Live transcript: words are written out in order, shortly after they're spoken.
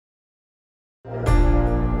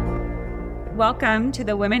Welcome to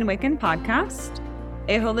the Women Awaken podcast,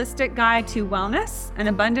 a holistic guide to wellness and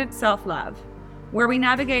abundant self-love, where we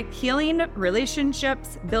navigate healing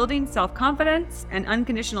relationships, building self-confidence, and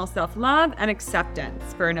unconditional self-love and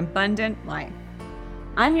acceptance for an abundant life.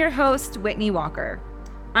 I'm your host, Whitney Walker.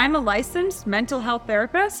 I'm a licensed mental health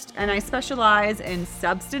therapist, and I specialize in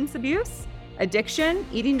substance abuse, addiction,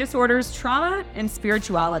 eating disorders, trauma, and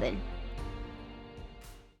spirituality.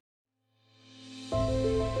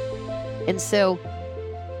 And so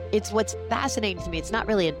it's what's fascinating to me. It's not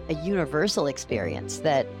really a universal experience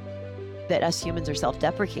that us humans are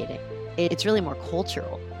self-deprecating. It's really more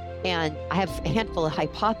cultural. And I have a handful of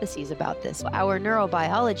hypotheses about this. Our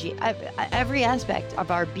neurobiology, every aspect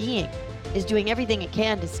of our being is doing everything it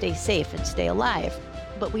can to stay safe and stay alive.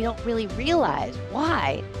 But we don't really realize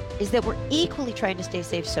why is that we're equally trying to stay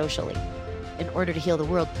safe socially. In order to heal the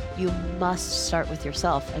world, you must start with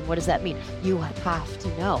yourself. And what does that mean? You have to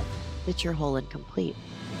know that you're whole and complete.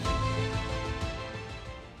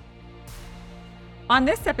 On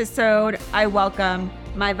this episode, I welcome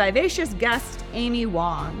my vivacious guest, Amy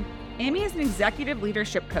Wong. Amy is an executive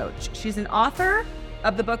leadership coach. She's an author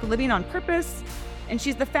of the book Living on Purpose, and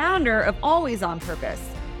she's the founder of Always on Purpose,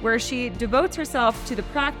 where she devotes herself to the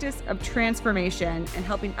practice of transformation and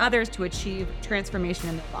helping others to achieve transformation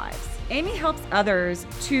in their lives. Amy helps others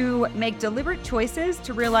to make deliberate choices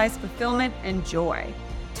to realize fulfillment and joy,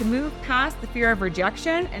 to move past the fear of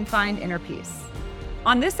rejection and find inner peace.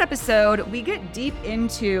 On this episode, we get deep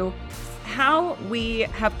into how we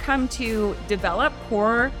have come to develop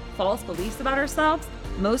core false beliefs about ourselves,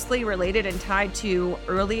 mostly related and tied to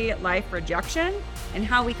early life rejection, and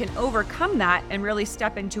how we can overcome that and really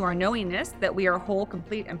step into our knowingness that we are whole,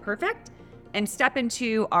 complete, and perfect, and step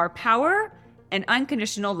into our power and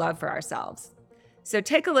unconditional love for ourselves. So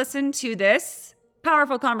take a listen to this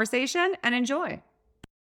powerful conversation and enjoy.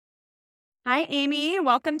 Hi, Amy.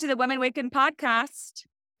 Welcome to the Women Awaken podcast.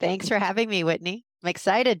 Thanks for having me, Whitney. I'm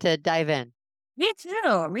excited to dive in. Me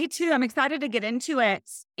too. I'm excited to get into it.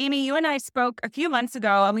 Amy, you and I spoke a few months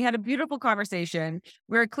ago and we had a beautiful conversation.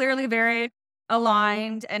 We were clearly very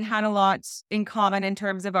aligned and had a lot in common in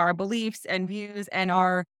terms of our beliefs and views and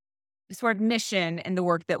our sort of mission in the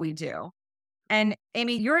work that we do. And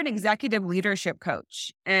Amy, you're an executive leadership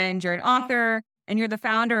coach and you're an author and you're the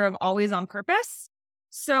founder of Always on Purpose.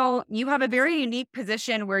 So you have a very unique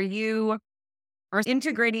position where you are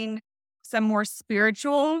integrating some more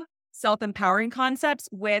spiritual, self-empowering concepts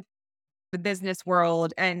with the business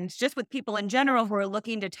world and just with people in general who are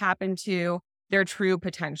looking to tap into their true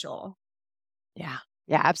potential. Yeah,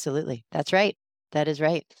 absolutely. That's right. That is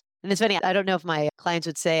right. And it's funny, I don't know if my clients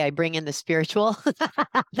would say I bring in the spiritual.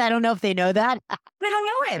 I don't know if they know that. They don't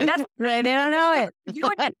know it. That's right. They don't know it. You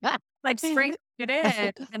would like spring it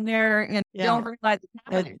in and they're don't realize it's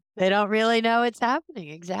happening. They don't really know it's happening.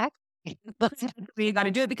 Exactly. You got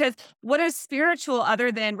to do it because what is spiritual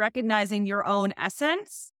other than recognizing your own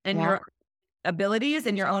essence and your abilities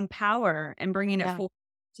and your own power and bringing it forward?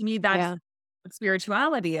 To me, that's what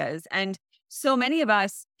spirituality is. And so many of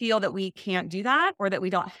us feel that we can't do that or that we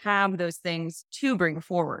don't have those things to bring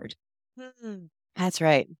forward. That's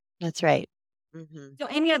right. That's right. Mm-hmm. So,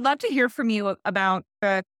 Amy, I'd love to hear from you about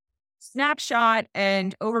a snapshot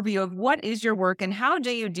and overview of what is your work and how do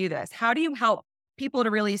you do this? How do you help people to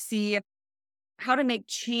really see how to make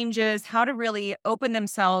changes, how to really open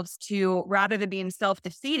themselves to, rather than being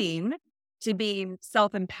self-defeating, to being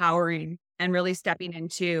self-empowering and really stepping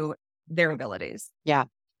into their abilities? Yeah.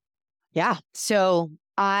 So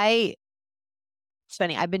it's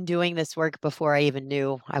funny, I've been doing this work before I even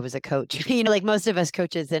knew I was a coach. Like most of us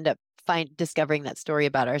coaches end up discovering that story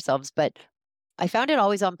about ourselves. But I found it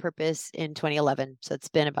Always on Purpose in 2011. So it's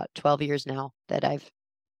been about 12 years now that I've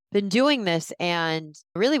been doing this. And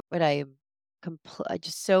really what I'm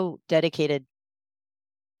just so dedicated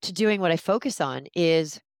to doing, what I focus on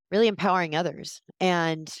is really empowering others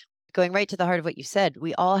and going right to the heart of what you said.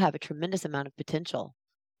 We all have a tremendous amount of potential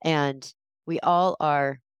and we all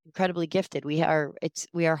are incredibly gifted. We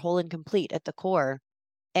are whole and complete at the core.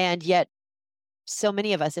 And yet so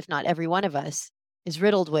many of us, if not every one of us, is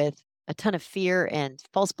riddled with a ton of fear and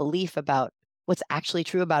false belief about what's actually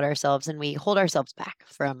true about ourselves. And we hold ourselves back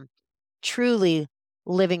from truly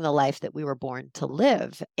living the life that we were born to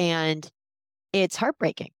live. And it's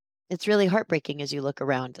heartbreaking. It's really heartbreaking as you look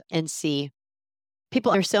around and see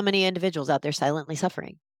people. There's so many individuals out there silently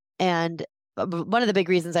suffering. And one of the big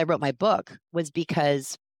reasons I wrote my book was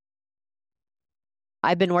because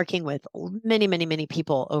I've been working with many, many, many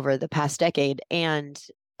people over the past decade, and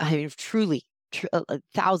I mean, truly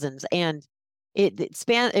thousands. And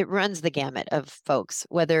it runs the gamut of folks,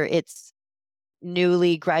 whether it's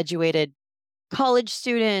newly graduated college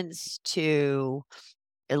students to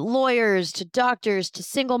lawyers to doctors to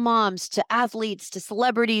single moms to athletes to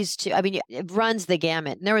celebrities to, I mean, it runs the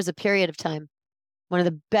gamut. And there was a period of time, one of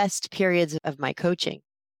the best periods of my coaching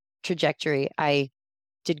trajectory. I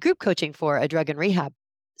did group coaching for a drug and rehab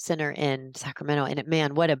center in Sacramento. And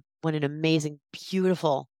man, what an amazing,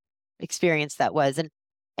 beautiful experience that was. And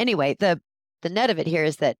anyway, the net of it here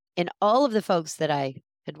is that in all of the folks that I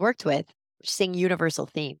had worked with, we're seeing universal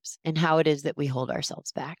themes and how it is that we hold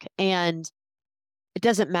ourselves back. And it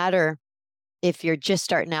doesn't matter if you're just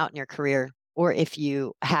starting out in your career or if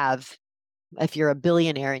you're a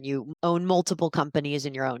billionaire and you own multiple companies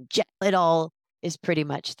and your own jet, it all is pretty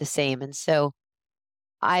much the same. And so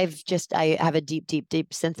I have a deep, deep,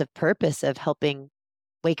 deep sense of purpose of helping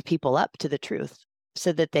wake people up to the truth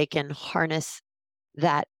so that they can harness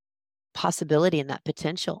that possibility and that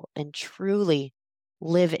potential and truly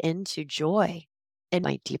live into joy. And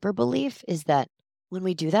my deeper belief is that when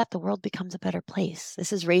we do that, the world becomes a better place.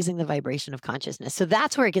 This is raising the vibration of consciousness. So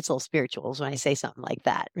that's where it gets a little spiritual when I say something like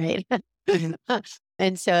that, right?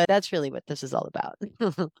 And so that's really what this is all about.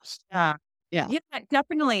 Yeah. Yeah. Yeah,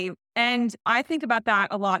 definitely. And I think about that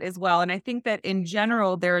a lot as well. And I think that in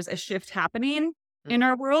general, there's a shift happening in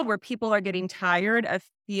our world where people are getting tired of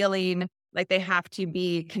feeling like they have to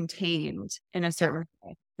be contained in a certain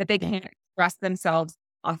way, that they can't express themselves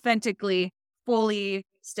authentically, fully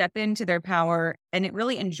step into their power and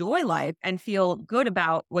really enjoy life and feel good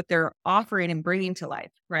about what they're offering and bringing to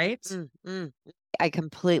life, right? I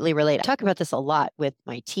completely relate. I talk about this a lot with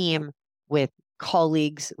my team, with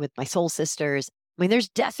colleagues, with my soul sisters. I mean, there's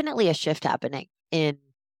definitely a shift happening in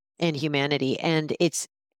humanity. And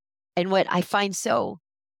what I find so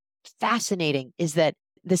fascinating is that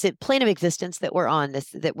this plane of existence that we're on,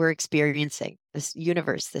 that we're experiencing, this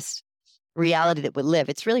universe, this reality that we live,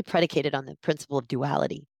 it's really predicated on the principle of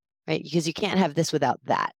duality, right? Because you can't have this without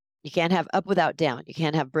that. You can't have up without down. You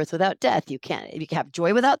can't have birth without death. You can have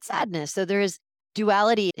joy without sadness. So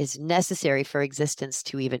duality is necessary for existence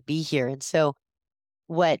to even be here. And so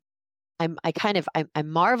what I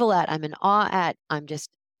marvel at, I'm in awe at, I'm just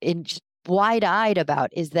wide-eyed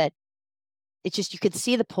about is that it's just, you could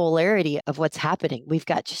see the polarity of what's happening. We've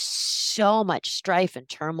got just so much strife and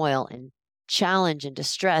turmoil and challenge and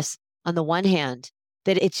distress on the one hand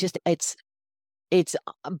that it's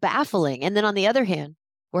baffling. And then on the other hand,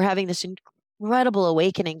 we're having this incredible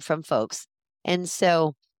awakening from folks. And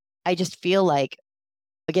so I just feel like,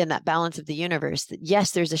 again, that balance of the universe, that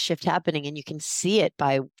yes, there's a shift happening and you can see it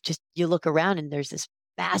by just, you look around and there's this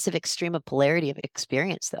massive extreme of polarity of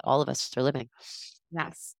experience that all of us are living.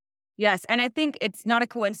 Yes. Yes. And I think it's not a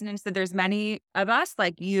coincidence that there's many of us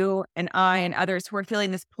like you and I and others who are feeling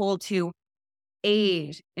this pull to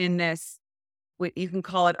aid in this, what you can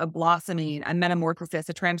call it a blossoming, a metamorphosis,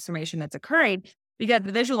 a transformation that's occurring. Because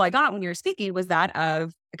the visual I got when you were speaking was that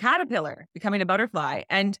of a caterpillar becoming a butterfly.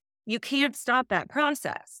 And you can't stop that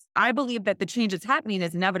process. I believe that the change that's happening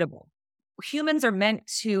is inevitable. Humans are meant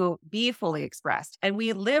to be fully expressed. And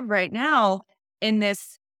we live right now in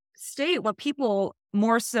this state where people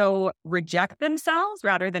more so reject themselves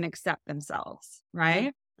rather than accept themselves,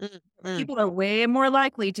 right? People are way more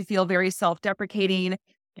likely to feel very self-deprecating,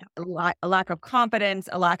 a lack of confidence,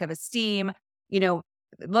 a lack of esteem.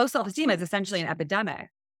 Low self-esteem is essentially an epidemic.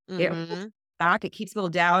 It keeps people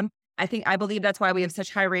down. I believe that's why we have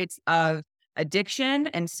such high rates of addiction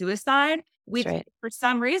and suicide. For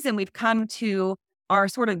some reason, we've come to our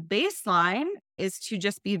sort of baseline is to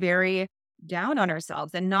just be very down on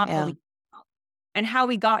ourselves and not believe. And how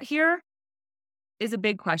we got here is a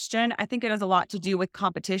big question. I think it has a lot to do with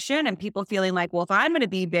competition and people feeling like, well, if I'm going to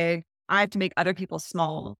be big, I have to make other people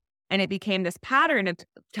small. And it became this pattern of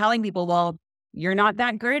telling people, well, you're not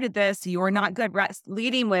that great at this. You're not good,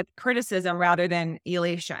 leading with criticism rather than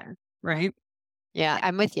elation, right? Yeah,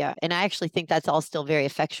 I'm with you. And I actually think that's all still very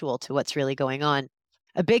effectual to what's really going on.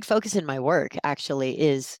 A big focus in my work actually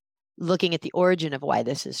is looking at the origin of why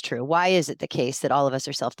this is true. Why is it the case that all of us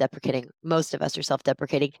are self-deprecating? Most of us are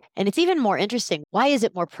self-deprecating. And it's even more interesting. Why is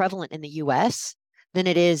it more prevalent in the US than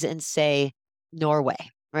it is in, say, Norway,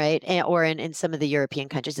 right? Or in some of the European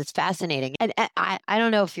countries? It's fascinating. And I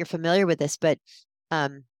don't know if you're familiar with this, but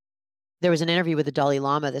there was an interview with the Dalai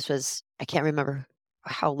Lama. This was, I can't remember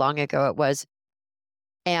how long ago it was.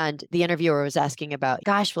 And the interviewer was asking about,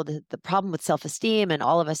 gosh, well, the problem with self-esteem, and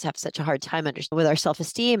all of us have such a hard time with our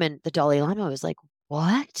self-esteem. And the Dalai Lama was like,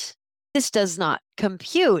 what? This does not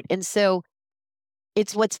compute. And so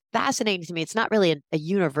it's what's fascinating to me. It's not really a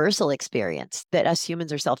universal experience that us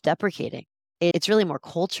humans are self-deprecating. It's really more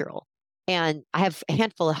cultural. And I have a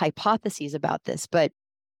handful of hypotheses about this, but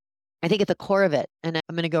I think at the core of it, and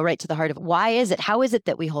I'm going to go right to the heart of it, why is it? How is it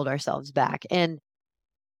that we hold ourselves back? And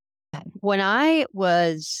when I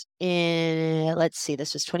was in, let's see,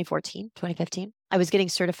 this was 2014, 2015, I was getting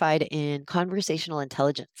certified in conversational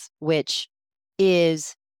intelligence, which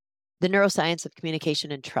is the neuroscience of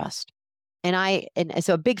communication and trust. And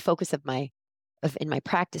so a big focus in my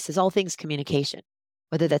practice is all things communication,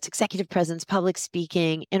 whether that's executive presence, public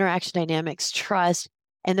speaking, interaction dynamics, trust.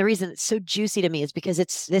 And the reason it's so juicy to me is because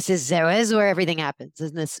this is where everything happens,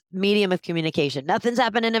 in this medium of communication. Nothing's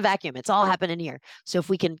happening in a vacuum. It's all happening here. So if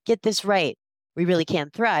we can get this right, we really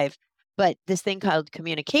can thrive. But this thing called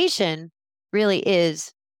communication really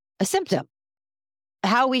is a symptom.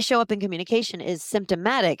 How we show up in communication is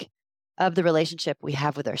symptomatic of the relationship we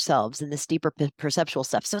have with ourselves and this deeper perceptual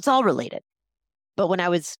stuff. So it's all related. But when I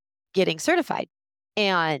was getting certified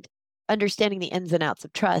and understanding the ins and outs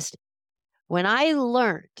of trust, when I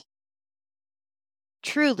learned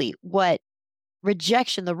truly what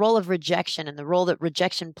rejection, the role of rejection and the role that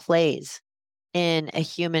rejection plays in a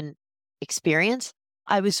human experience,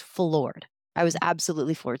 I was floored. I was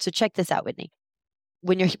absolutely floored. So check this out, Whitney.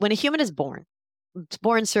 When a human is born, it's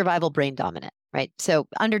born survival brain dominant, right? So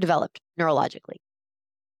underdeveloped neurologically.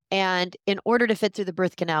 And in order to fit through the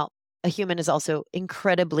birth canal, a human is also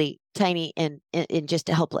incredibly tiny and just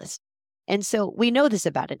helpless. And so we know this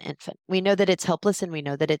about an infant. We know that it's helpless and we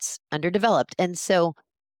know that it's underdeveloped. And so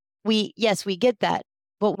we get that.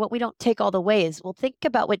 But what we don't take all the way is, well, think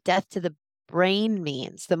about what death to the brain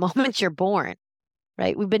means the moment you're born,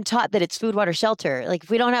 right? We've been taught that it's food, water, shelter. Like if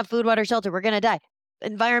we don't have food, water, shelter, we're going to die.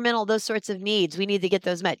 Environmental, those sorts of needs, we need to get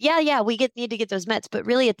those met. Yeah, we need to get those met. But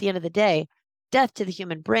really at the end of the day, death to the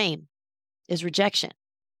human brain is rejection.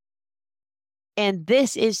 And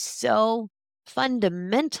this is so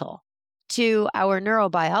fundamental to our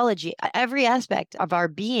neurobiology. Every aspect of our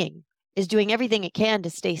being is doing everything it can to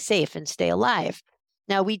stay safe and stay alive.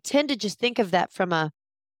 Now, we tend to just think of that from a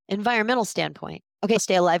environmental standpoint. Okay,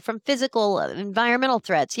 stay alive from physical, environmental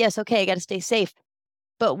threats. Yes, okay, I got to stay safe.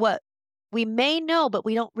 But what we may know, but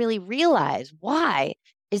we don't really realize why,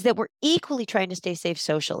 is that we're equally trying to stay safe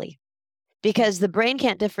socially, because the brain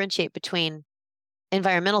can't differentiate between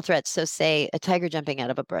environmental threats. So say a tiger jumping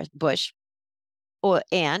out of a bush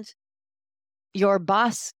and your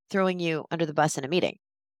boss throwing you under the bus in a meeting.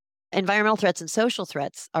 Environmental threats and social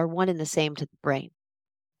threats are one and the same to the brain.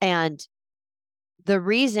 And the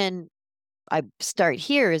reason I start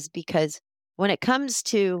here is because when it comes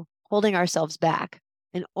to holding ourselves back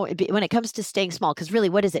and when it comes to staying small, because really,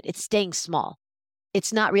 what is it? It's staying small.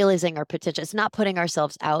 It's not realizing our potential. It's not putting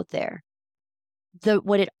ourselves out there.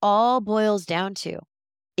 What it all boils down to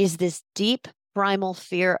is this deep primal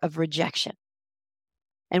fear of rejection.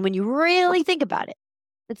 And when you really think about it,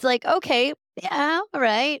 it's like, okay, yeah, all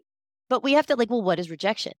right. But we have to well, what is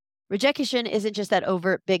rejection? Rejection isn't just that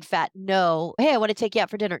overt, big, fat no. Hey, I want to take you out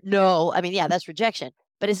for dinner. No, I mean, yeah, that's rejection.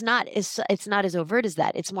 But it's not as overt as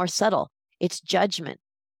that. It's more subtle. It's judgment.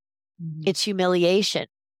 Mm-hmm. It's humiliation.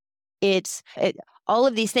 It's all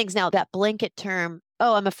of these things. Now, that blanket term,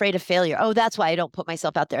 oh, I'm afraid of failure. Oh, that's why I don't put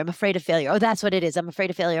myself out there. I'm afraid of failure. Oh, that's what it is. I'm afraid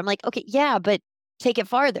of failure. I'm like, okay, yeah, but take it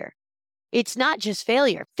farther. It's not just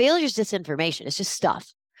failure. Failure is just information. It's just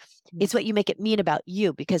stuff. It's what you make it mean about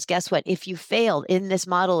you. Because guess what? If you fail in this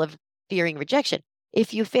model of fearing rejection,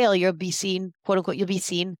 if you fail, you'll be seen, quote unquote, you'll be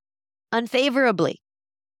seen unfavorably,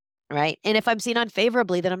 right? And if I'm seen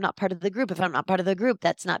unfavorably, then I'm not part of the group. If I'm not part of the group,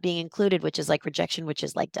 that's not being included, which is like rejection, which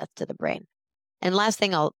is like death to the brain. And last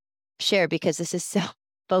thing I'll share, because this is so,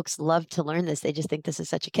 folks love to learn this. They just think this is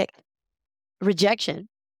such a kick. Rejection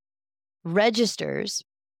registers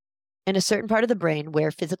in a certain part of the brain where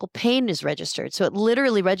physical pain is registered. So it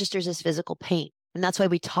literally registers as physical pain. And that's why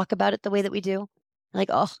we talk about it the way that we do. Like,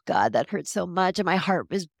 oh God, that hurts so much. And my heart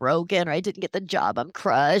is broken, or I didn't get the job. I'm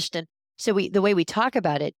crushed. And so the way we talk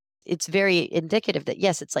about it, it's very indicative that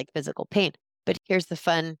yes, it's like physical pain. But here's the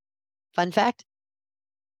fun fact.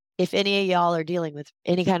 If any of y'all are dealing with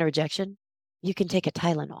any kind of rejection, you can take a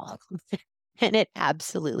Tylenol and it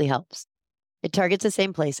absolutely helps. It targets the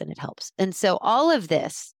same place and it helps. And so all of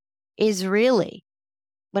this is really,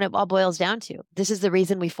 when it all boils down to, this is the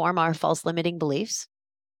reason we form our false limiting beliefs,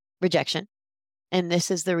 rejection. And this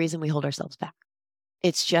is the reason we hold ourselves back.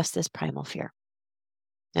 It's just this primal fear.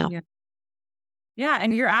 Yeah.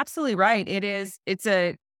 And you're absolutely right. It's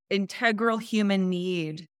a integral human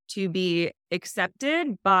need to be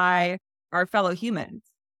accepted by our fellow humans,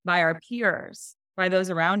 by our peers, by those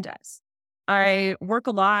around us. I work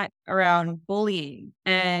a lot around bullying,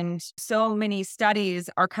 and so many studies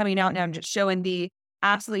are coming out now just showing the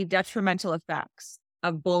absolutely detrimental effects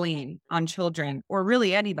of bullying on children, or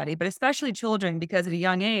really anybody, but especially children, because at a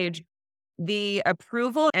young age, the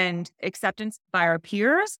approval and acceptance by our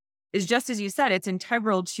peers is, just as you said, it's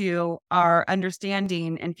integral to our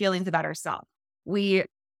understanding and feelings about ourselves. We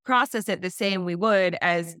process it the same we would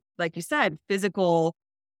as, like you said, physical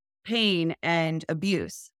pain and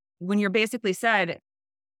abuse. When you're basically said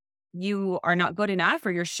you are not good enough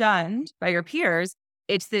or you're shunned by your peers,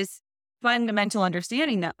 it's this fundamental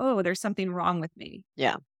understanding that, oh, there's something wrong with me.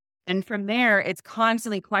 Yeah. And from there, it's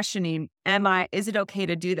constantly questioning, is it okay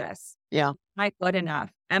to do this? Yeah. Am I good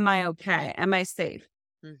enough? Am I okay? Am I safe?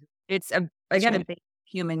 Mm-hmm. It's a big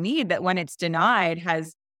human need that when it's denied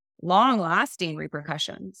has long lasting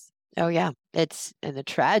repercussions. Oh yeah. And the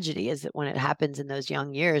tragedy is that when it happens in those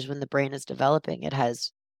young years, when the brain is developing, it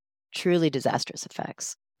has truly disastrous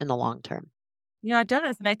effects in the long term. Yeah, it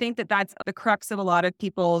does. And I think that that's the crux of a lot of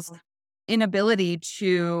people's inability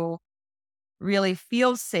to really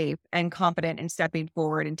feel safe and confident in stepping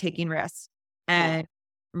forward and taking risks and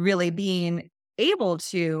really being able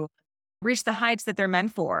to reach the heights that they're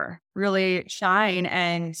meant for, really shine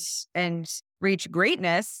and reach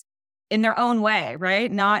greatness in their own way,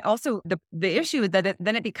 right? Not also the issue is that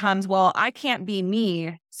then it becomes, well, I can't be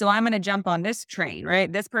me, so I'm going to jump on this train,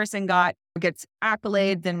 right? This person gets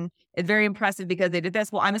accolades and is very impressive because they did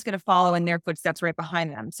this. Well, I'm just going to follow in their footsteps right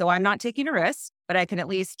behind them. So I'm not taking a risk, but I can at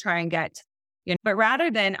least try and get, but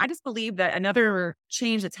rather than, I just believe that another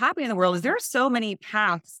change that's happening in the world is there are so many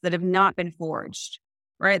paths that have not been forged,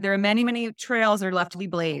 right? There are many, many trails that are left to be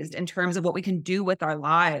blazed in terms of what we can do with our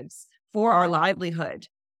lives for our livelihood.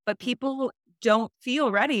 But people don't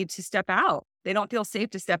feel ready to step out. They don't feel safe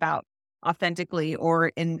to step out authentically or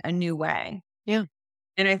in a new way. Yeah.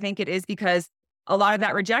 And I think it is because a lot of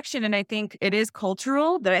that rejection, and I think it is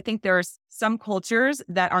cultural, that I think there's some cultures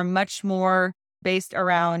that are much more based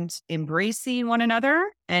around embracing one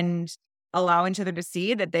another and allowing each other to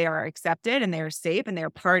see that they are accepted and they are safe and they're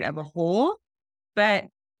part of a whole. But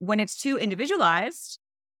when it's too individualized,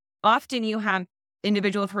 often you have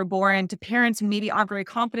individuals who are born to parents who maybe aren't very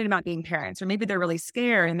confident about being parents, or maybe they're really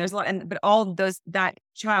scared. And there's a lot, but all of those that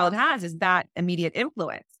child has is that immediate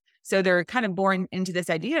influence. So they're kind of born into this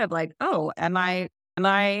idea of like, oh, am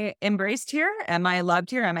I embraced here? Am I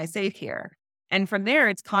loved here? Am I safe here? And from there,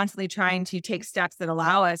 it's constantly trying to take steps that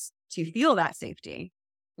allow us to feel that safety.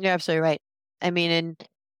 You're absolutely right. I mean, and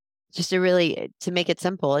just to make it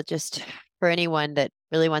simple, it just for anyone that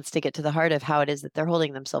really wants to get to the heart of how it is that they're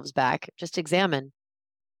holding themselves back, just examine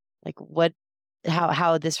like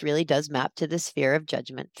how this really does map to this fear of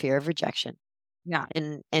judgment, fear of rejection. Yeah.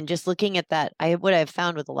 And just looking at that, what I've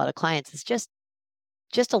found with a lot of clients is just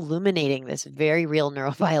illuminating this very real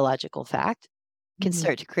neurobiological fact can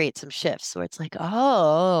start to create some shifts where it's like,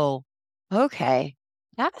 oh, okay,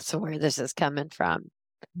 that's where this is coming from.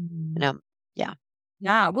 Yeah.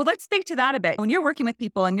 Yeah. Well, let's speak to that a bit. When you're working with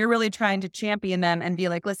people and you're really trying to champion them and be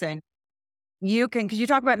like, listen, because you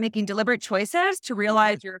talk about making deliberate choices to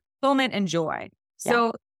realize your fulfillment and joy.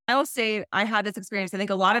 So I will say I had this experience. I think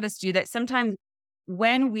a lot of us do that sometimes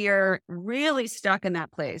when we're really stuck in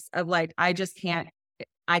that place of like, I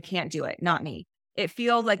can't do it. Not me. It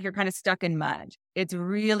feels like you're kind of stuck in mud. It's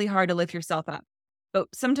really hard to lift yourself up. But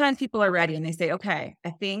sometimes people are ready and they say, okay, I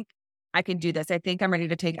think I can do this. I think I'm ready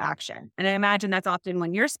to take action. And I imagine that's often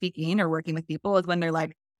when you're speaking or working with people is when they're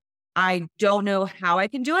like, I don't know how I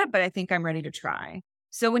can do it, but I think I'm ready to try.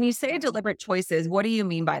 So when you say deliberate choices, what do you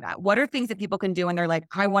mean by that? What are things that people can do when they're like,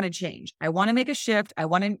 I want to change. I want to make a shift. I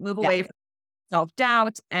want to move away from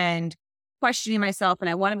self-doubt and questioning myself. And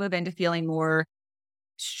I want to move into feeling more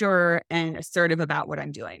sure and assertive about what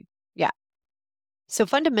I'm doing. Yeah. So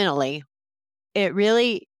fundamentally, it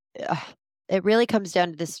really comes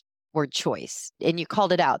down to this word choice. And you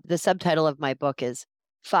called it out. The subtitle of my book is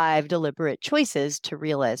 5 Deliberate Choices to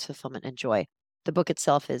Realize Fulfillment and Joy. The book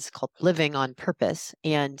itself is called Living on Purpose.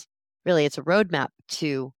 And really, it's a roadmap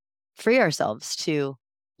to free ourselves to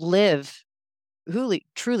live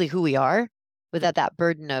truly who we are without that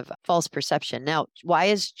burden of false perception. Now,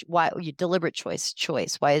 why you deliberate choice?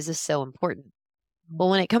 Why is this so important? Well,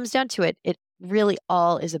 when it comes down to it, it really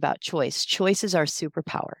all is about choice. Choice is our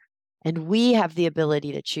superpower, and we have the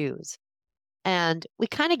ability to choose. And we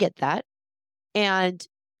kind of get that. And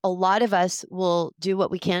a lot of us will do what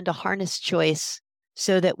we can to harness choice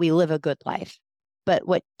so that we live a good life. But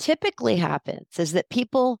what typically happens is that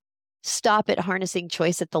people stop at harnessing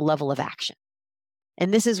choice at the level of action.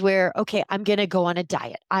 And this is where, okay, I'm going to go on a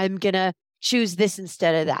diet. I'm going to choose this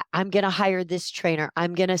instead of that. I'm going to hire this trainer.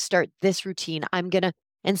 I'm going to start this routine.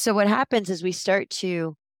 And so what happens is we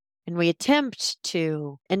attempt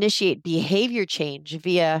to initiate behavior change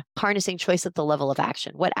via harnessing choice at the level of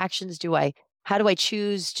action. What actions do I How do I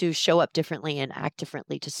choose to show up differently and act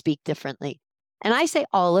differently, to speak differently? And I say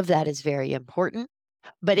all of that is very important,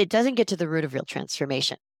 but it doesn't get to the root of real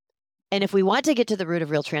transformation. And if we want to get to the root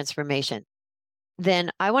of real transformation,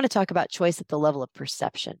 then I want to talk about choice at the level of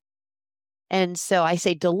perception. And so I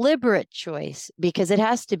say deliberate choice because it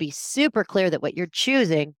has to be super clear that what you're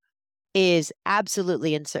choosing is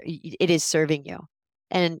absolutely, it is serving you.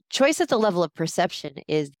 And choice at the level of perception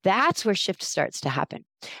that's where shift starts to happen.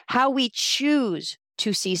 How we choose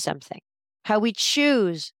to see something, how we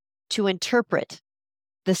choose to interpret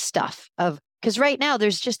the stuff because right now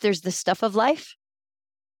there's the stuff of life,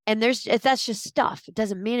 and that's just stuff. It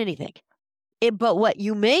doesn't mean anything. But what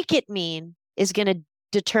you make it mean is going to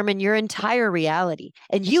determine your entire reality,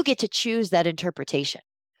 and you get to choose that interpretation.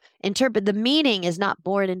 The meaning is not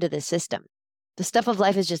born into the system. The stuff of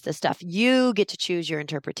life is just the stuff. You get to choose your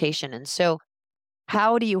interpretation. And so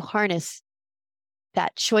how do you harness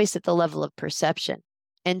that choice at the level of perception?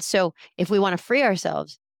 And so if we want to free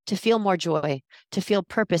ourselves to feel more joy, to feel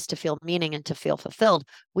purpose, to feel meaning, and to feel fulfilled,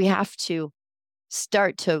 we have to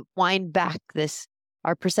start to wind back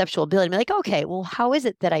our perceptual ability and be like, okay, well, how is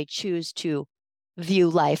it that I choose to view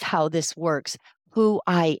life, how this works, who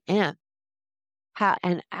I am, how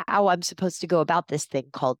I'm supposed to go about this thing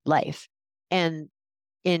called life. And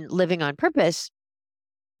in Living on Purpose,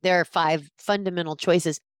 there are 5 fundamental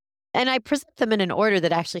choices, and I present them in an order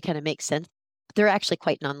that actually kind of makes sense. They're actually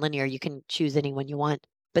quite nonlinear. You can choose any one you want,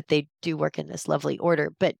 but they do work in this lovely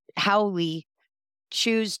order. But how we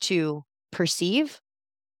choose to perceive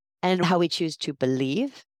and how we choose to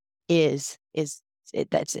believe it's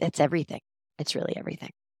everything. It's really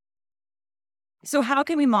everything. So how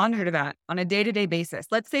can we monitor that on a day-to-day basis?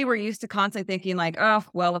 Let's say we're used to constantly thinking like, oh,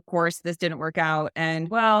 well, of course, this didn't work out. And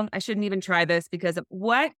well, I shouldn't even try this because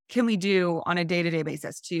what can we do on a day-to-day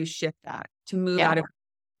basis to shift that, to move out of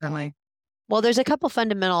family? Well, there's a couple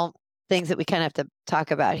fundamental things that we kind of have to talk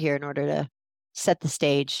about here in order to set the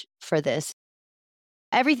stage for this.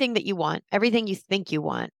 Everything that you want, everything you think you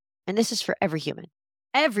want, and this is for every human,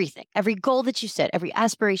 everything, every goal that you set, every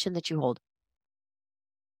aspiration that you hold,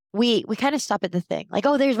 we kind of stop at the thing like,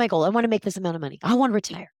 oh, there's my goal. I want to make this amount of money. I want to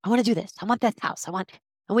retire. I want to do this. I want that house. And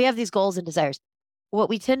we have these goals and desires. What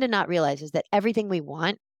we tend to not realize is that everything we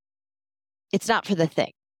want, it's not for the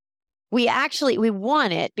thing. We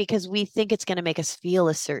want it because we think it's going to make us feel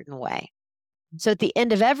a certain way. So at the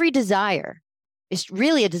end of every desire is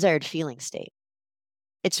really a desired feeling state.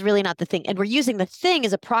 It's really not the thing. And we're using the thing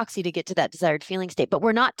as a proxy to get to that desired feeling state, but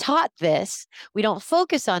we're not taught this. We don't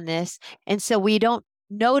focus on this. And so we don't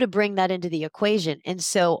know to bring that into the equation. And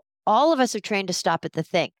so all of us are trained to stop at the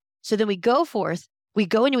thing. So then we go forth, we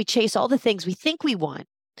go and we chase all the things we think we want.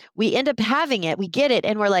 We end up having it, we get it,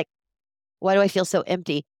 and we're like, why do I feel so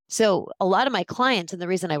empty? So a lot of my clients, and the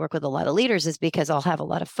reason I work with a lot of leaders is because I'll have a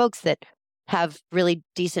lot of folks that have really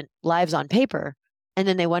decent lives on paper, and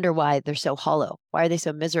then they wonder why they're so hollow. Why are they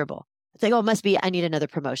so miserable? It's like, oh, it must be I need another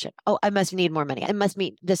promotion. Oh, I must need more money. I must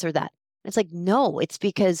meet this or that. And it's like, no, it's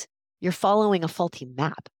because you're following a faulty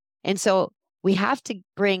map. And so we have to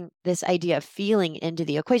bring this idea of feeling into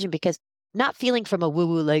the equation, because not feeling from a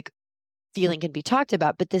woo-woo like feeling can be talked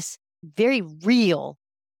about, but this very real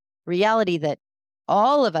reality that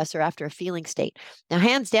all of us are after a feeling state. Now,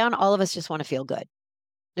 hands down, all of us just want to feel good.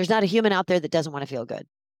 There's not a human out there that doesn't want to feel good.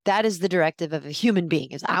 That is the directive of a human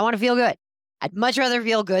being, is I want to feel good. I'd much rather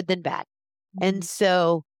feel good than bad. And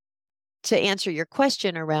so to answer your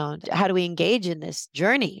question around how do we engage in this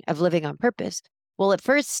journey of living on purpose? Well, it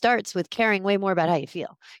first starts with caring way more about how you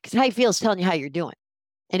feel, because how you feel is telling you how you're doing.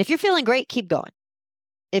 And if you're feeling great, keep going.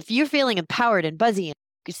 If you're feeling empowered and buzzy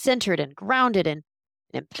and centered and grounded and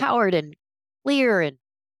empowered and clear, and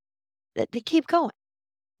they keep going.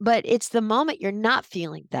 But it's the moment you're not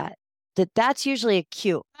feeling that's usually a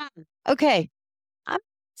cue. Okay,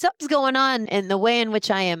 something's going on in the way in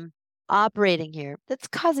which I am operating here that's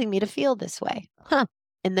causing me to feel this way.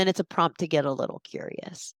 And then it's a prompt to get a little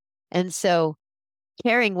curious. And so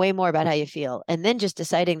caring way more about how you feel, and then just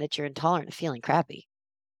deciding that you're intolerant of feeling crappy.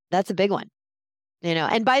 That's a big one.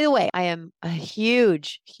 And by the way, I am a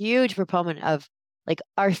huge, huge proponent of like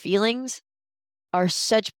our feelings are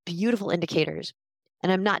such beautiful indicators.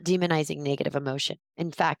 And I'm not demonizing negative emotion.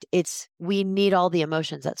 In fact, we need all the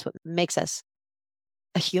emotions. That's what makes us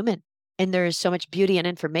a human. And there is so much beauty and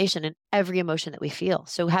information in every emotion that we feel.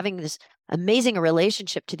 So having this amazing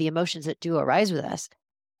relationship to the emotions that do arise with us,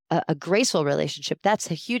 a graceful relationship, that's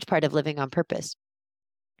a huge part of living on purpose.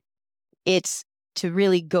 It's to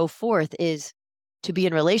really go forth is to be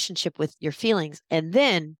in relationship with your feelings. And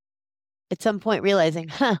then at some point realizing,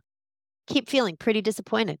 keep feeling pretty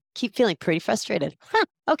disappointed, keep feeling pretty frustrated.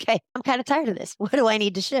 okay, I'm kind of tired of this. What do I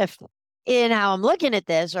need to shift in how I'm looking at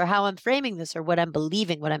this or how I'm framing this or what I'm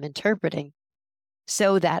believing, what I'm interpreting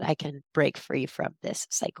so that I can break free from this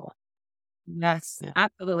cycle? Yes, Yeah.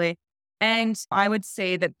 absolutely. And I would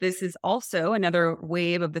say that this is also another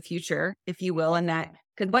wave of the future, if you will, in that,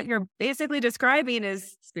 because what you're basically describing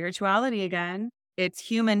is spirituality again. It's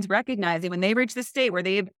humans recognizing when they reach the state where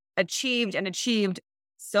they've achieved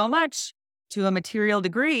so much to a material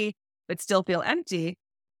degree, but still feel empty.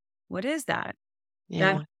 What is that?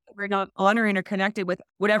 That Yeah. we're not honoring or connected with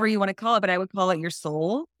whatever you want to call it, but I would call it your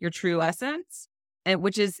soul, your true essence. And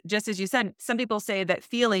which is just as you said, some people say that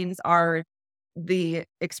feelings are the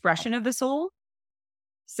expression of the soul.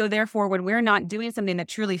 So therefore, when we're not doing something that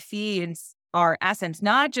truly feeds our essence,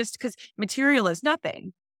 not just because material is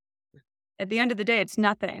nothing. At the end of the day, it's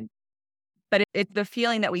nothing. But it's the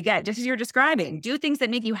feeling that we get, just as you're describing. Do things that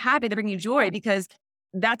make you happy, that bring you joy, because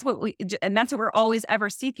that's what we're always ever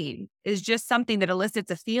seeking is just something that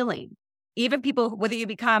elicits a feeling. Even people, whether you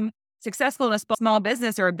become successful in a small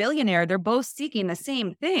business or a billionaire, they're both seeking the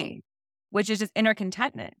same thing, which is just inner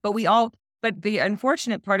contentment. But the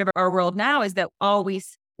unfortunate part of our world now is that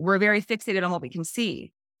we're very fixated on what we can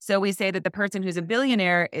see. So we say that the person who's a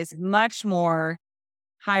billionaire is much more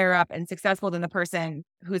higher up and successful than the person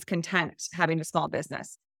who's content having a small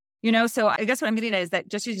business. So I guess what I'm getting at is that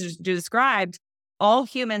just as you described, all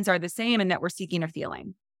humans are the same in that we're seeking a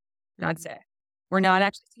feeling. That's it. We're not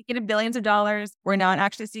actually seeking billions of dollars. We're not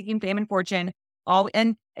actually seeking fame and fortune.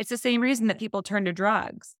 And it's the same reason that people turn to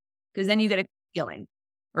drugs, because then you get a feeling,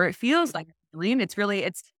 or it feels like a feeling. It's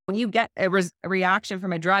when you get a reaction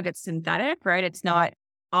from a drug, it's synthetic, right? It's not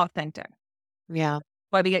authentic. Yeah.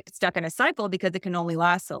 Why we get stuck in a cycle, because it can only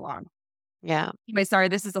last so long. Yeah. Anyway, sorry,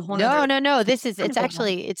 this is a whole No. This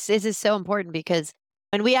is so important because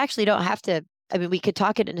when we actually don't have to, I mean, we could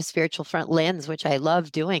talk it in a spiritual front lens, which I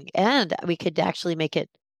love doing, and we could actually make it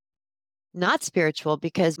not spiritual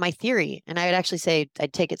because my theory, and I would actually say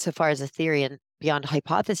I'd take it so far as a theory and beyond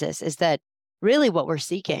hypothesis, is that really what we're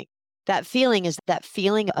seeking, that feeling is that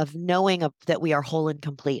feeling of knowing that we are whole and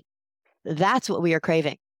complete. That's what we are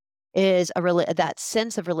craving. Is that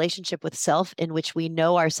sense of relationship with self in which we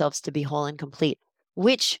know ourselves to be whole and complete,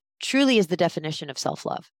 which truly is the definition of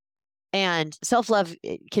self-love. And self-love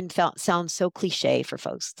can sound so cliche for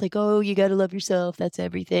folks. It's like, oh, you got to love yourself. That's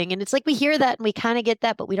everything. And it's like we hear that and we kind of get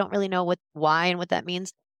that, but we don't really know why and what that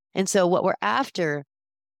means. And so what we're after,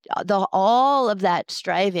 all of that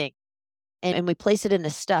striving, and we place it in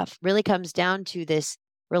this stuff, really comes down to this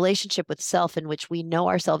relationship with self in which we know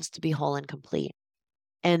ourselves to be whole and complete.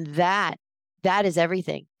 And that is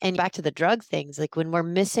everything. And back to the drug things, like when we're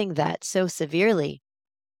missing that so severely,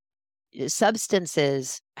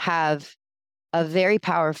 substances have a very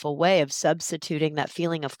powerful way of substituting that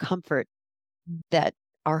feeling of comfort that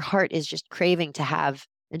our heart is just craving to have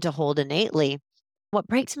and to hold innately. What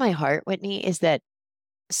breaks my heart, Whitney, is that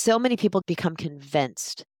so many people become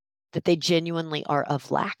convinced that they genuinely are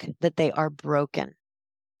of lack, that they are broken,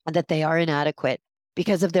 and that they are inadequate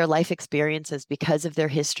because of their life experiences, because of their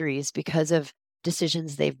histories, because of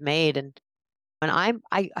decisions they've made. And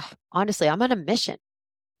honestly, I'm on a mission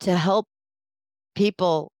to help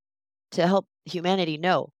people, to help humanity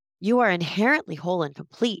know you are inherently whole and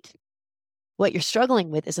complete. What you're struggling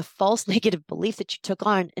with is a false negative belief that you took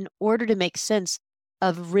on in order to make sense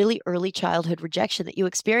of really early childhood rejection that you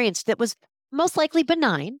experienced that was most likely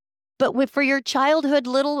benign, but for your childhood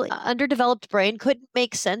little underdeveloped brain couldn't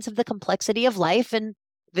make sense of the complexity of life and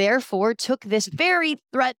therefore took this very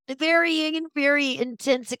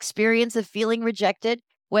intense experience of feeling rejected,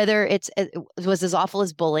 whether it was as awful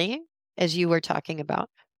as bullying, as you were talking about,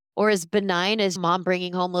 or as benign as mom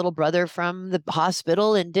bringing home little brother from the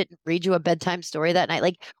hospital and didn't read you a bedtime story that night.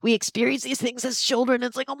 Like we experience these things as children.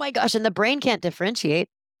 It's like, oh my gosh. And the brain can't differentiate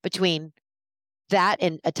between that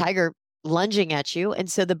and a tiger lunging at you.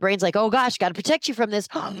 And so the brain's like, oh gosh, got to protect you from this.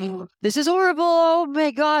 This is horrible. Oh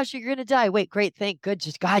my gosh, you're going to die. Wait, great. Thank good.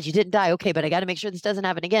 Just God, you didn't die. Okay. But I got to make sure this doesn't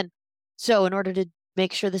happen again. So in order to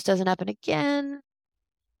make sure this doesn't happen again,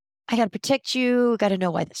 I got to protect you. Got to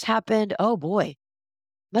know why this happened. Oh boy,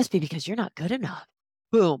 must be because you're not good enough.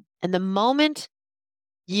 Boom. And the moment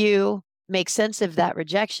you make sense of that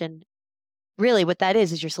rejection, really what that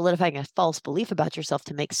is you're solidifying a false belief about yourself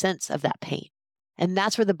to make sense of that pain. And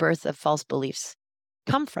that's where the birth of false beliefs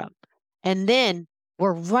come from. And then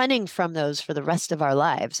we're running from those for the rest of our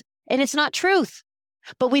lives. And it's not truth,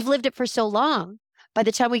 but we've lived it for so long. By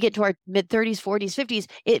the time we get to our mid 30s, 40s, 50s,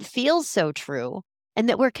 it feels so true. And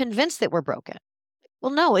that we're convinced that we're broken.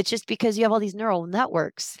 Well, no, it's just because you have all these neural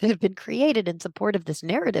networks that have been created in support of this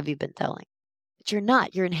narrative you've been telling. But you're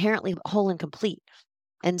not. You're inherently whole and complete.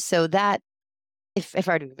 And so that, if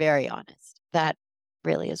I were to be very honest, that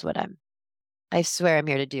really is what I swear I'm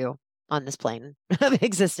here to do on this plane of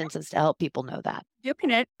existence, is to help people know that.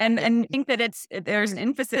 Doing it. And I think that there's an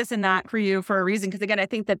emphasis in that for you for a reason. Because again, I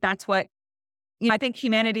think that that's what, I think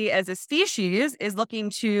humanity as a species is looking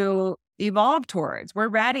to evolve towards. We're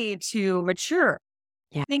ready to mature.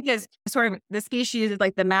 Yeah. I think as sort of the species is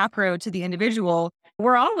like the macro to the individual.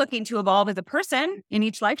 We're all looking to evolve as a person in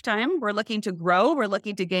each lifetime. We're looking to grow. We're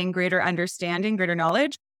looking to gain greater understanding, greater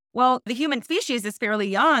knowledge. Well, the human species is fairly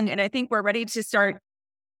young, and I think we're ready to start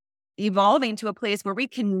evolving to a place where we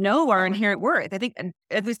can know our inherent worth. I think,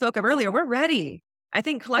 as we spoke of earlier, we're ready. I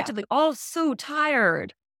think collectively, all so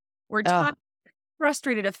tired. We're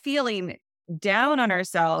frustrated of feeling down on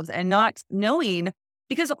ourselves and not knowing,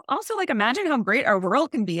 because also like imagine how great our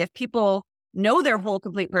world can be if people know their whole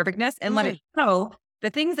complete perfectness and let it know the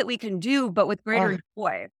things that we can do, but with greater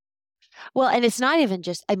joy. Well, and it's not even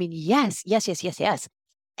just, I mean, yes.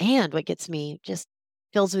 And what gets me, just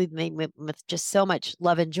fills me with just so much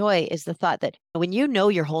love and joy, is the thought that when you know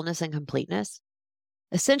your wholeness and completeness,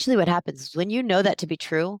 essentially what happens is when you know that to be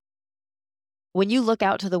true, when you look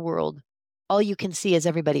out to the world, all you can see is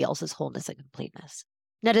everybody else's wholeness and completeness.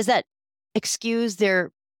 Now, does that excuse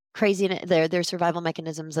their craziness, their survival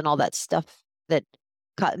mechanisms and all that stuff that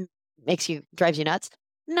drives you nuts?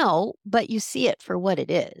 No, but you see it for what it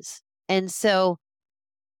is. And so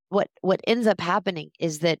what ends up happening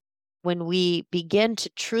is that when we begin to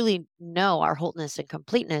truly know our wholeness and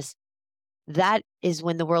completeness, that is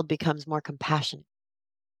when the world becomes more compassionate.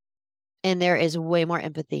 And there is way more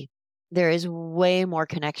empathy. There is way more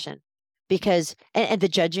connection, because, and the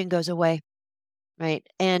judging goes away, right?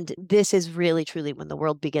 And this is really, truly when the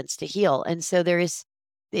world begins to heal. And so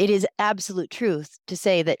it is absolute truth to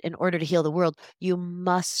say that in order to heal the world, you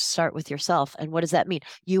must start with yourself. And what does that mean?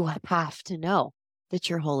 You have to know that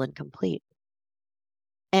you're whole and complete.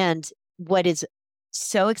 And what is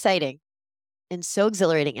so exciting and so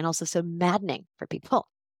exhilarating and also so maddening for people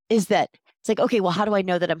is that it's like, okay, well, how do I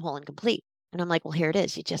know that I'm whole and complete? And I'm like, well, here it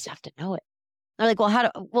is. You just have to know it. They're like,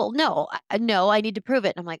 well, no, I need to prove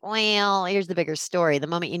it. And I'm like, well, here's the bigger story. The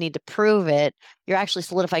moment you need to prove it, you're actually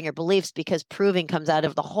solidifying your beliefs, because proving comes out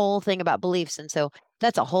of the whole thing about beliefs. And so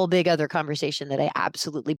that's a whole big other conversation that I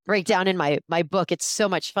absolutely break down in my book. It's so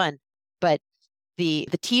much fun. But the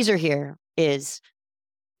teaser here is,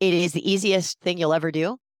 it is the easiest thing you'll ever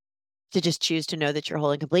do to just choose to know that you're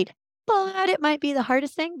whole and complete. But it might be the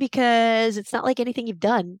hardest thing, because it's not like anything you've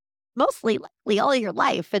done mostly likely all your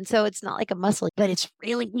life. And so it's not like a muscle, but it's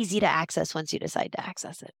really easy to access once you decide to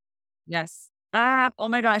access it. Yes. Oh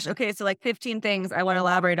my gosh. Okay. So like 15 things I want to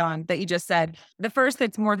elaborate on that you just said. The first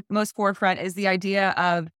that's most forefront is the idea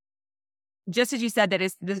of, just as you said, that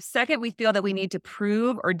is the second we feel that we need to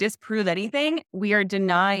prove or disprove anything, we are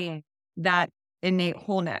denying that innate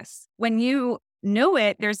wholeness. When you know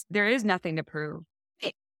it, there is nothing to prove.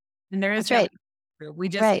 And there is That's right. nothing to prove. We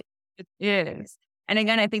just, it is. And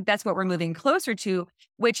again, I think that's what we're moving closer to,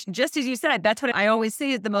 which, just as you said, that's what I always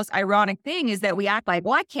say is the most ironic thing, is that we act like,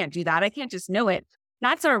 well, I can't do that. I can't just know it.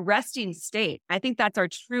 That's our resting state. I think that's our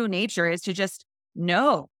true nature, is to just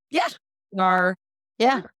know. Yeah. That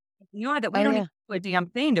we don't need to do a damn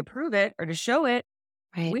thing to prove it or to show it.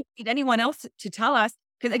 Right. We don't need anyone else to tell us.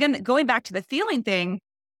 Because again, going back to the feeling thing,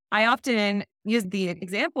 I often use the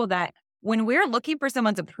example that when we're looking for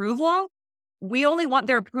someone's approval, we only want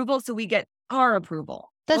their approval so we get our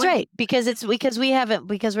approval. That's right. Because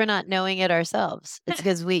we're not knowing it ourselves. It's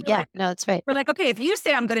because that's right. We're like, okay, if you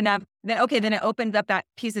say I'm good enough, then it opens up that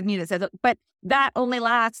piece of me that says, but that only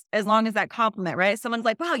lasts as long as that compliment, right? Someone's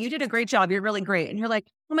like, wow, you did a great job. You're really great. And you're like,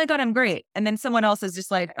 oh my God, I'm great. And then someone else is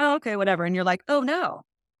just like, oh, okay, whatever. And you're like, oh no,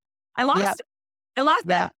 I lost it. I lost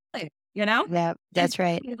that. Yeah, that's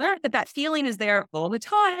right. You learn that feeling is there all the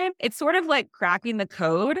time. It's sort of like cracking the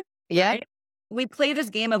code. Yeah. Right? We play this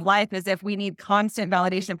game of life as if we need constant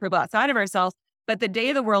validation and approval outside of ourselves. But the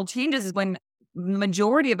day the world changes is when the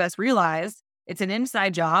majority of us realize it's an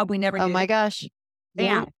inside job. We never. Oh my gosh.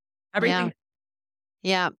 Yeah. Everything.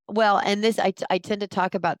 Yeah. Well, and I tend to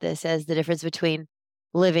talk about this as the difference between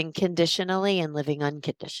living conditionally and living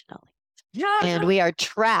unconditionally. Yeah. And we are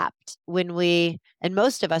trapped and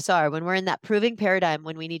most of us are, when we're in that proving paradigm,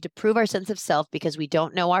 when we need to prove our sense of self because we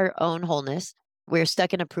don't know our own wholeness. We're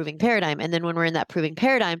stuck in a proving paradigm. And then when we're in that proving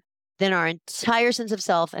paradigm, then our entire sense of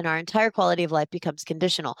self and our entire quality of life becomes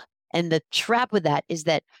conditional. And the trap with that is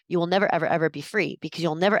that you will never, ever, ever be free, because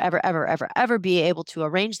you'll never, ever, ever, ever, ever be able to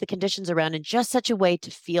arrange the conditions around in just such a way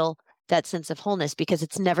to feel that sense of wholeness, because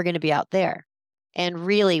it's never going to be out there. And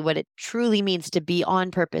really what it truly means to be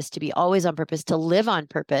on purpose, to be always on purpose, to live on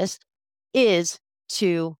purpose, is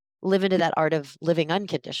to live into that art of living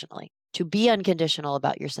unconditionally, to be unconditional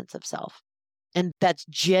about your sense of self. And that's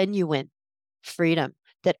genuine freedom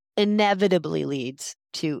that inevitably leads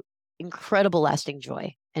to incredible lasting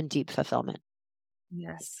joy and deep fulfillment.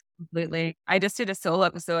 Yes, completely. I just did a solo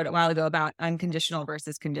episode a while ago about unconditional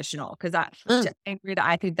versus conditional, because I agree that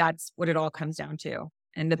I think that's what it all comes down to,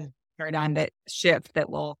 and the paradigm that shift that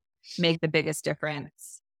will make the biggest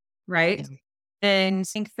difference. Right. Yeah. And I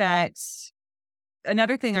think that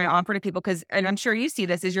another thing I offer to people, because, and I'm sure you see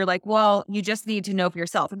this, is you're like, well, you just need to know for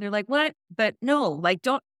yourself. And they're like, what? But no, like,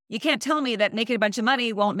 you can't tell me that making a bunch of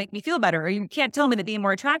money won't make me feel better. Or you can't tell me that being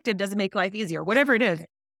more attractive doesn't make life easier, whatever it is.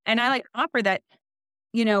 And I like offer that,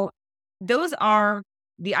 those are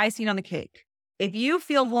the icing on the cake. If you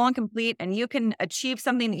feel full and complete and you can achieve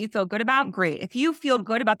something that you feel good about, great. If you feel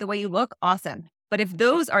good about the way you look, awesome. But if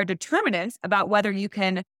those are determinants about whether you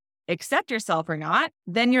can accept yourself or not,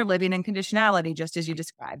 then you're living in conditionality, just as you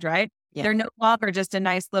described, right? Yeah. They're no longer just a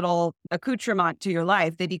nice little accoutrement to your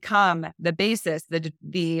life. They become the basis,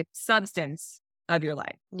 the substance of your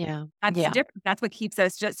life. Yeah. That's the difference. That's what keeps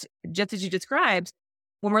us, just as you described.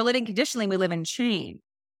 When we're living conditionally, we live in chain.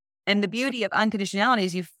 And the beauty of unconditionality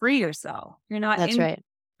is you free yourself. You're not. That's right.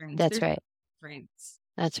 That's right.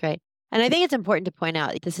 That's right. And I think it's important to point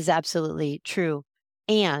out this is absolutely true.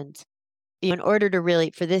 And in order to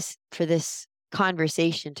really, for this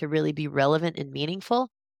conversation to really be relevant and meaningful,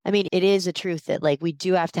 I mean, it is a truth that like we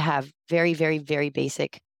do have to have very, very, very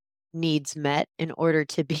basic needs met in order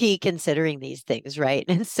to be considering these things, right?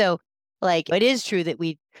 And so like it is true that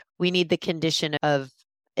we need the condition of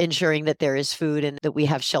ensuring that there is food and that we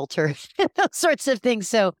have shelter, those sorts of things.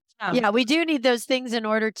 So yeah, we do need those things in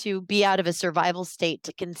order to be out of a survival state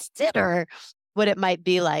to consider what it might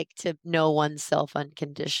be like to know oneself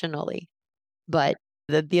unconditionally. But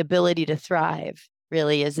the ability to thrive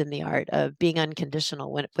really is in the art of being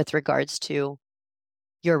unconditional with regards to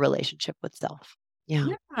your relationship with self. Yeah.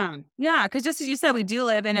 Yeah. Because just as you said, we do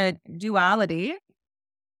live in a duality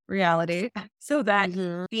reality, so that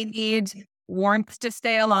we need warmth to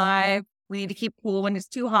stay alive. We need to keep cool when it's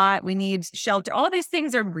too hot. We need shelter. All of these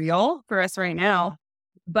things are real for us right now,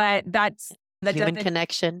 but that's human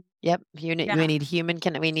connection. Yep. We need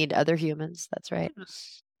we need other humans. That's right.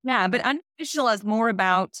 Yeah. But unconditional is more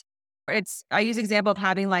about, I use the example of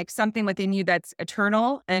having like something within you that's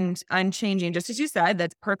eternal and unchanging, just as you said,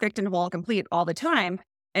 that's perfect and whole and complete all the time.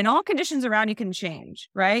 And all conditions around you can change,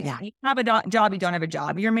 right? Yeah. You have a job, you don't have a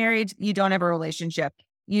job. You're married, you don't have a relationship.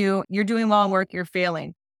 You're doing well at work, you're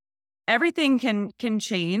failing. Everything can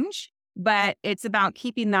change, but it's about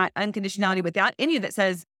keeping that unconditionality without any that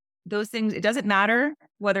says those things. It doesn't matter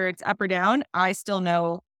whether it's up or down. I still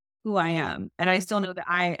know who I am, and I still know that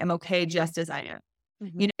I am okay just as I am.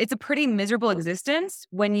 Mm-hmm. It's a pretty miserable existence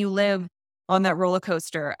when you live on that roller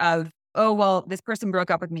coaster of, oh, well, this person broke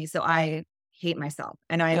up with me, so I hate myself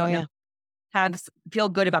and I don't feel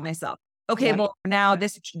good about myself. Okay, well, now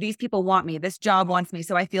these people want me. This job wants me,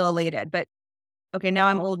 so I feel elated. But okay, now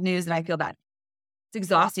I'm old news and I feel bad. It's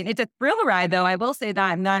exhausting. It's a thrill ride, though. I will say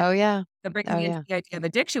that. I'm not. Bringing me into the idea of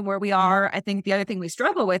addiction, where we are. I think the other thing we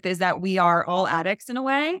struggle with is that we are all addicts in a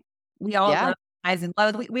way. We all love highs and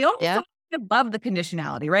lows. We all love the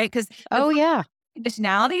conditionality, right? Because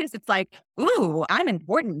conditionality is, it's like, ooh, I'm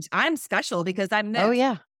important. I'm special because I'm this. Oh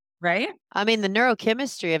yeah. Right? I mean, the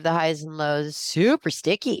neurochemistry of the highs and lows is super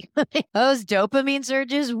sticky. Those dopamine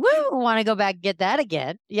surges, woo, want to go back and get that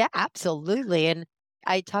again. Yeah, absolutely. And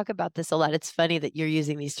I talk about this a lot. It's funny that you're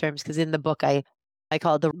using these terms because in the book, I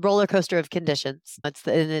call it the roller coaster of conditions. It's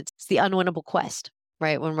the unwinnable quest,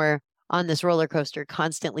 right? When we're on this roller coaster,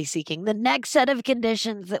 constantly seeking the next set of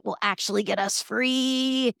conditions that will actually get us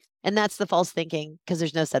free. And that's the false thinking, because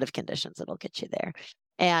there's no set of conditions that'll get you there.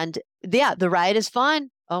 And yeah, the ride is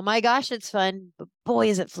fun. Oh my gosh, it's fun. But boy,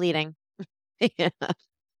 is it fleeting.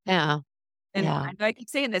 Yeah. And I keep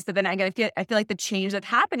saying this, but then I feel like the change that's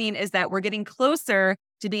happening is that we're getting closer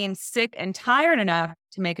to being sick and tired enough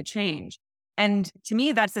to make a change. And to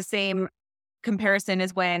me, that's the same comparison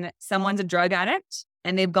as when someone's a drug addict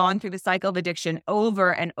and they've gone through the cycle of addiction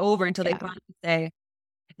over and over until they finally say,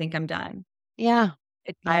 I think I'm done. Yeah.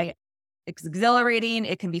 It's exhilarating.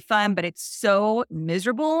 It can be fun, but it's so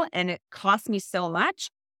miserable and it costs me so much.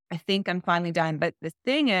 I think I'm finally done. But the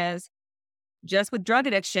thing is, just with drug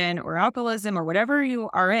addiction or alcoholism or whatever you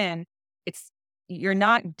are in, you're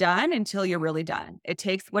not done until you're really done. It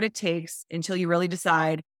takes what it takes until you really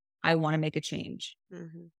decide, I want to make a change.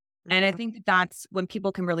 Mm-hmm. And I think that's when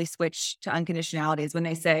people can really switch to unconditionality, is when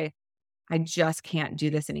they say, I just can't do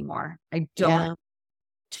this anymore. I don't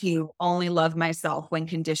to only love myself when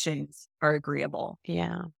conditions are agreeable.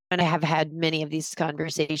 Yeah. And I have had many of these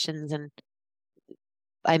conversations, and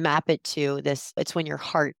I map it to this. It's when your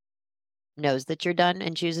heart knows that you're done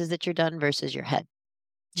and chooses that you're done versus your head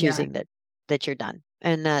choosing that you're done.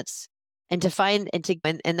 And that's, and to find,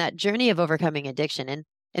 and that journey of overcoming addiction. And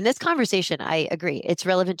in this conversation, I agree. It's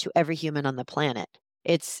relevant to every human on the planet.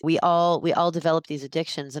 We all develop these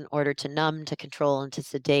addictions in order to numb, to control, and to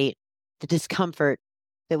sedate the discomfort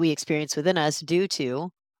that we experience within us due to,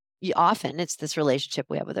 often it's this relationship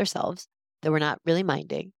we have with ourselves that we're not really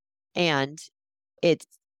minding. And it's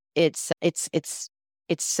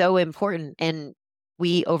so important. And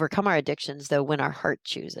we overcome our addictions though when our heart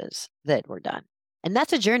chooses that we're done. And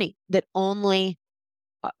that's a journey that only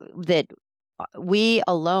that we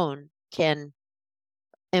alone can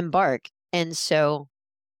embark. And so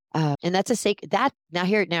and that's a sacred, that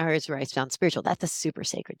here's where I sound spiritual. That's a super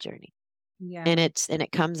sacred journey. Yeah. And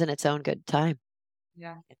it comes in its own good time.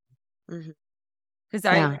 Yeah. Mhm. Because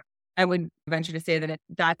I would venture to say that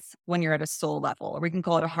that's when you're at a soul level, or we can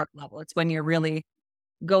call it a heart level. It's when you're really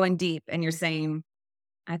going deep and you're saying,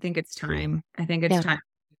 I think it's time. I think it's time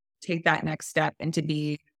to take that next step and to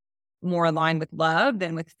be more aligned with love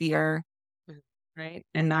than with fear. Right.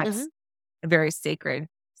 And that's a very sacred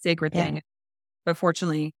thing. But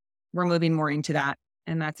fortunately, we're moving more into that.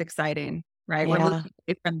 And that's exciting. Right. We're moving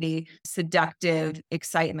from the seductive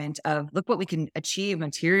excitement of look what we can achieve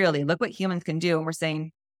materially. Look what humans can do. And we're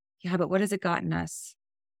saying, yeah, but what has it gotten us?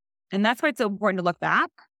 And that's why it's so important to look back,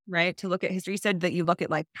 right? To look at history. You said that you look at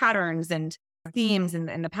like patterns and themes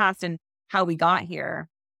in the past and how we got here.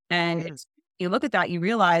 And you look at that, you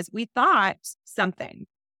realize we thought something.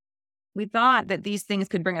 We thought that these things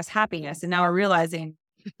could bring us happiness. And now we're realizing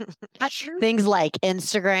things like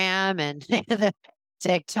Instagram and the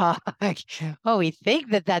TikTok. Oh, we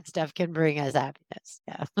think that stuff can bring us happiness.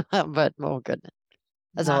 Yeah. But oh goodness.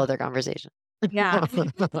 That's a whole other conversation. Yeah.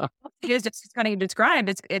 It is just kind of described.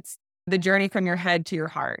 It's the journey from your head to your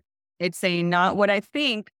heart. It's saying not what I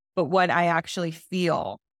think, but what I actually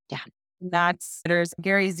feel. Yeah. There's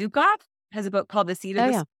Gary Zukav has a book called The Seed of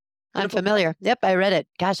the Yeah. I'm familiar. Yep. I read it.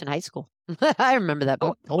 Gosh, in high school. I remember that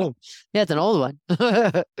book. Oh, yeah, it's an old one.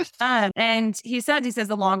 And he says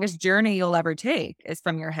the longest journey you'll ever take is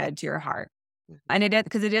from your head to your heart. And it is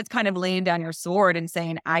because it is kind of laying down your sword and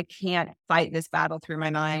saying, I can't fight this battle through my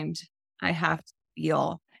mind. I have to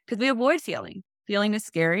feel, because we avoid feeling. Feeling is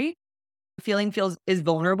scary. Feeling is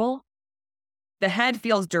vulnerable. The head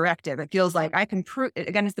feels directive. It feels like I can prove,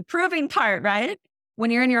 again, it's the proving part, right? When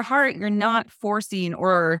you're in your heart, you're not forcing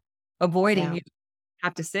or avoiding. Yeah. You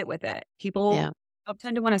have to sit with it. People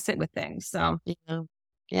tend to want to sit with things. So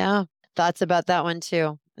yeah. Thoughts about that one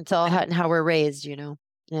too. It's all how we're raised,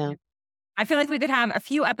 Yeah. I feel like we could have a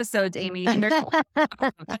few episodes, Amy. As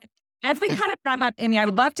we kind of wrap up, Amy, I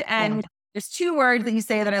would love to end. There's 2 words that you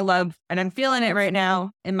say that I love, and I'm feeling it right now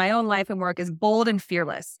in my own life and work is bold and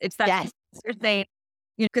fearless. It's that you're saying,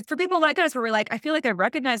 because for people like us, where we're like, I feel like I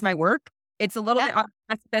recognize my work. It's a little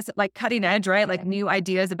bit like cutting edge, right? Like new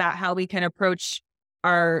ideas about how we can approach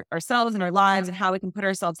ourselves and our lives and how we can put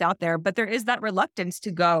ourselves out there. But there is that reluctance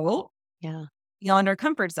to go beyond our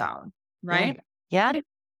comfort zone, right? Yeah.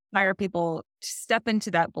 Inspire people to step into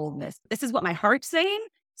that boldness. This is what my heart's saying.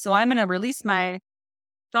 So I'm going to release my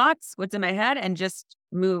thoughts, what's in my head, and just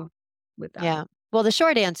move with that. Yeah. Well, the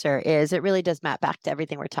short answer is it really does map back to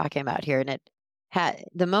everything we're talking about here. And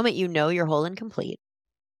the moment you know you're whole and complete,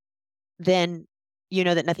 then you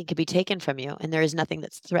know that nothing can be taken from you and there is nothing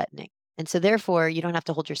that's threatening. And so therefore you don't have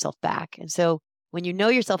to hold yourself back. And so when you know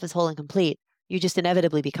yourself as whole and complete, you just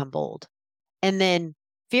inevitably become bold. And then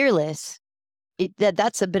fearless,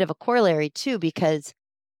 that's a bit of a corollary too, because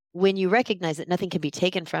when you recognize that nothing can be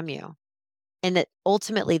taken from you and that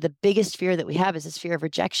ultimately the biggest fear that we have is this fear of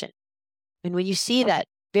rejection. And when you see that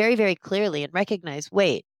very, very clearly and recognize,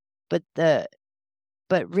 wait, but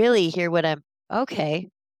really here what okay.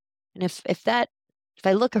 And if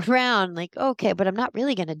I look around like, okay, but I'm not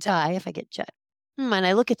really going to die if I get jet. And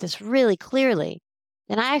I look at this really clearly,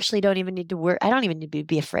 then I actually don't even need to worry. I don't even need to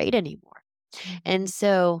be afraid anymore. And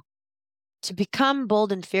so to become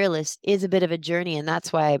bold and fearless is a bit of a journey. And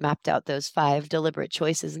that's why I mapped out those 5 deliberate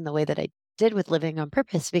choices in the way that I did with living on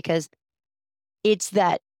purpose, because it's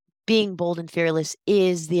that being bold and fearless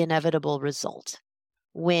is the inevitable result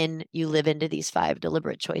when you live into these 5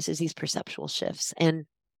 deliberate choices, these perceptual shifts. And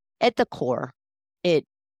at the core,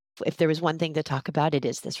 if there was one thing to talk about, it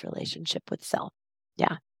is this relationship with self.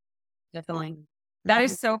 Yeah. Definitely. That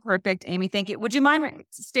is so perfect, Amy. Thank you. Would you mind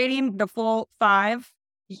stating the full 5?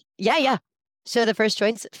 Yeah. So the first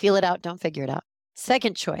choice, feel it out, don't figure it out.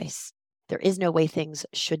 Second choice, there is no way things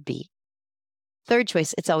should be. Third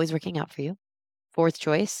choice, it's always working out for you. Fourth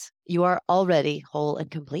choice, you are already whole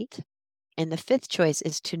and complete. And the fifth choice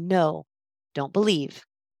is to know, don't believe,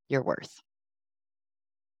 your worth.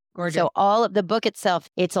 Gorgeous. So all of the book itself,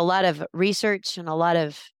 it's a lot of research and a lot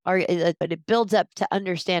of art, but it builds up to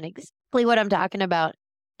understand exactly what I'm talking about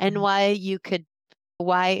and why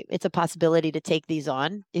it's a possibility to take these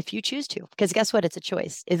on if you choose to. Because guess what? It's a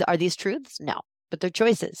choice. Are these truths? No, but they're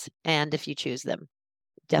choices. And if you choose them,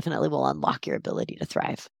 definitely will unlock your ability to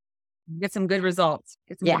thrive. Get some good results.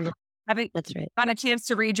 That's right. Got a chance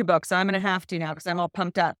to read your book, so I'm going to have to now because I'm all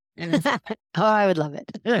pumped up. Oh, I would love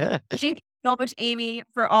it. Thank you so much, Amy,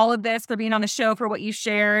 for all of this, for being on the show, for what you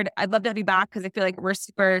shared. I'd love to have you back because I feel like we're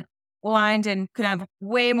super aligned and could have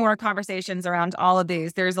way more conversations around all of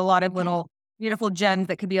these. There's a lot of little beautiful gems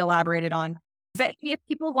that could be elaborated on. But if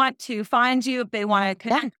people want to find you, if they want to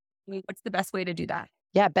connect, what's the best way to do that?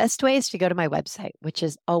 Yeah, best way is to go to my website, which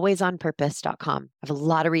is alwaysonpurpose.com. I have a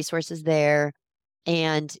lot of resources there,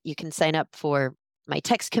 and you can sign up for my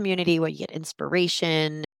text community where you get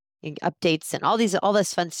inspiration, updates, and all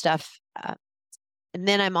this fun stuff. And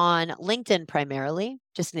then I'm on LinkedIn primarily,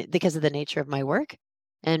 just because of the nature of my work.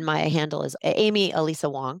 And my handle is Amy Elisa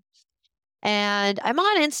Wong. And I'm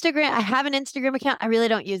on Instagram. I have an Instagram account. I really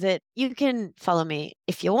don't use it. You can follow me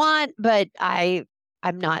if you want, but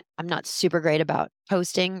I'm not super great about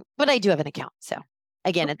posting, but I do have an account. So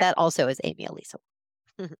again, that also is Amy Elisa.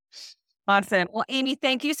 Awesome. Well, Amy,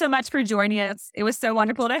 thank you so much for joining us. It was so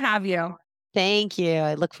wonderful to have you. Thank you.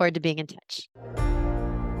 I look forward to being in touch.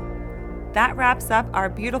 That wraps up our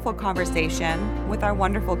beautiful conversation with our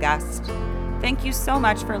wonderful guest. Thank you so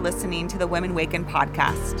much for listening to the Women Waken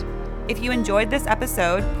podcast. If you enjoyed this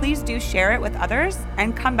episode, please do share it with others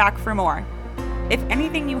and come back for more. If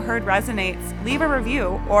anything you heard resonates, leave a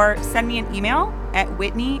review or send me an email at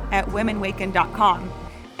whitney@womenwaken.com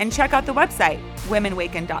and check out the website,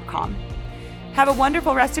 womenwaken.com. Have a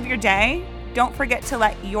wonderful rest of your day. Don't forget to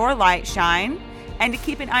let your light shine and to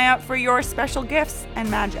keep an eye out for your special gifts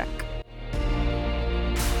and magic.